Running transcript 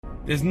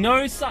There's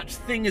no such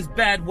thing as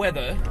bad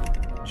weather,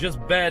 just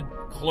bad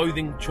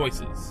clothing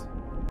choices.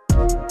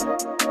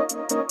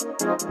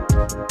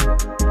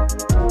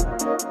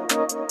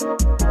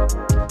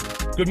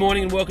 Good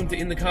morning and welcome to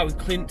In the Car with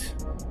Clint.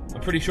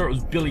 I'm pretty sure it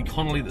was Billy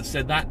Connolly that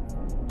said that.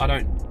 I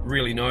don't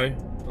really know.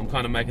 I'm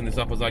kind of making this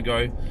up as I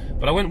go.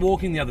 But I went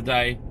walking the other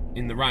day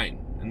in the rain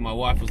and my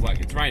wife was like,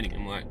 it's raining.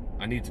 I'm like,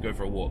 I need to go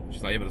for a walk.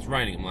 She's like, yeah, but it's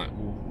raining. I'm like,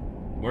 well,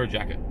 wear a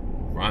jacket,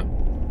 right?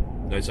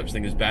 No such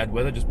thing as bad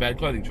weather, just bad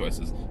clothing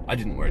choices. I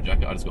didn't wear a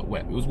jacket, I just got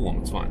wet. It was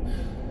warm, it's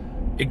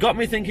fine. It got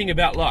me thinking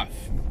about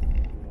life.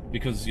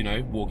 Because, you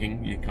know,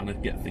 walking, you kind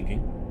of get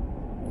thinking.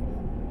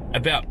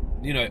 About,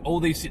 you know,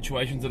 all these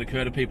situations that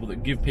occur to people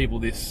that give people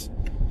this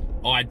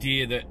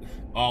idea that,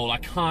 oh, well, I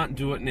can't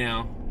do it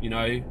now, you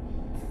know.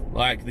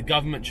 Like, the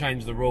government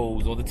changed the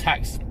rules, or the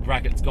tax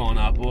bracket's gone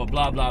up, or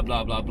blah, blah,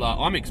 blah, blah,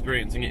 blah. I'm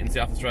experiencing it in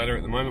South Australia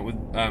at the moment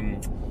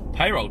with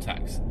payroll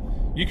tax.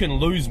 You can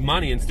lose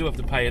money and still have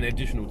to pay an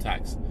additional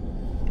tax.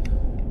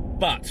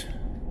 But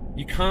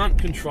you can't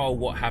control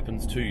what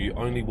happens to you,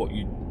 only what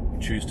you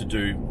choose to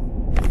do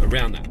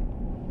around that.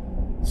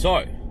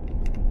 So,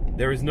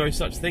 there is no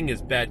such thing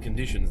as bad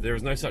conditions. There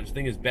is no such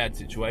thing as bad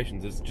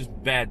situations. It's just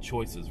bad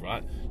choices,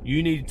 right?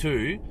 You need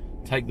to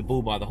take the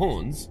bull by the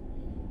horns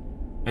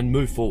and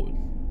move forward.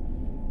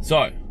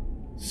 So,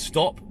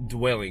 stop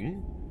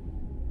dwelling.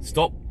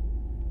 Stop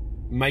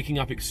making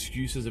up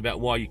excuses about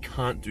why you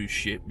can't do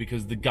shit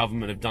because the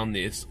government have done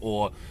this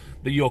or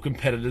that your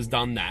competitor's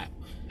done that.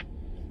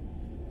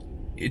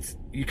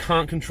 You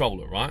can't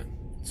control it, right?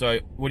 So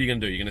what are you gonna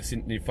do? You're gonna sit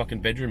in your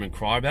fucking bedroom and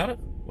cry about it?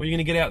 Or are you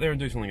gonna get out there and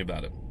do something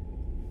about it?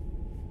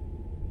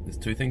 There's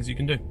two things you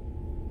can do.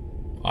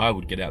 I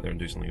would get out there and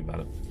do something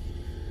about it.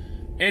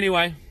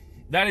 Anyway,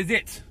 that is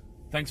it.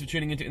 Thanks for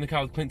tuning into In the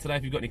Car with Clint today.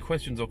 If you've got any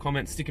questions or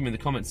comments, stick them in the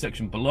comment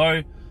section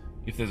below.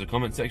 If there's a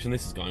comment section,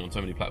 this is going on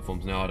so many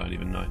platforms now, I don't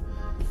even know.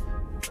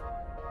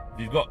 If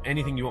you've got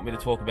anything you want me to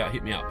talk about,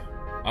 hit me up.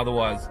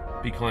 Otherwise,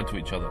 be kind to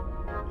each other.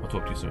 I'll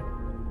talk to you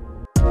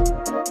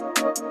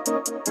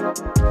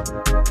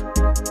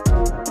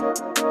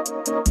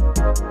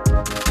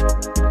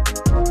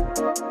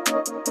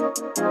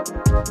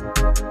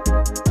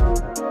soon.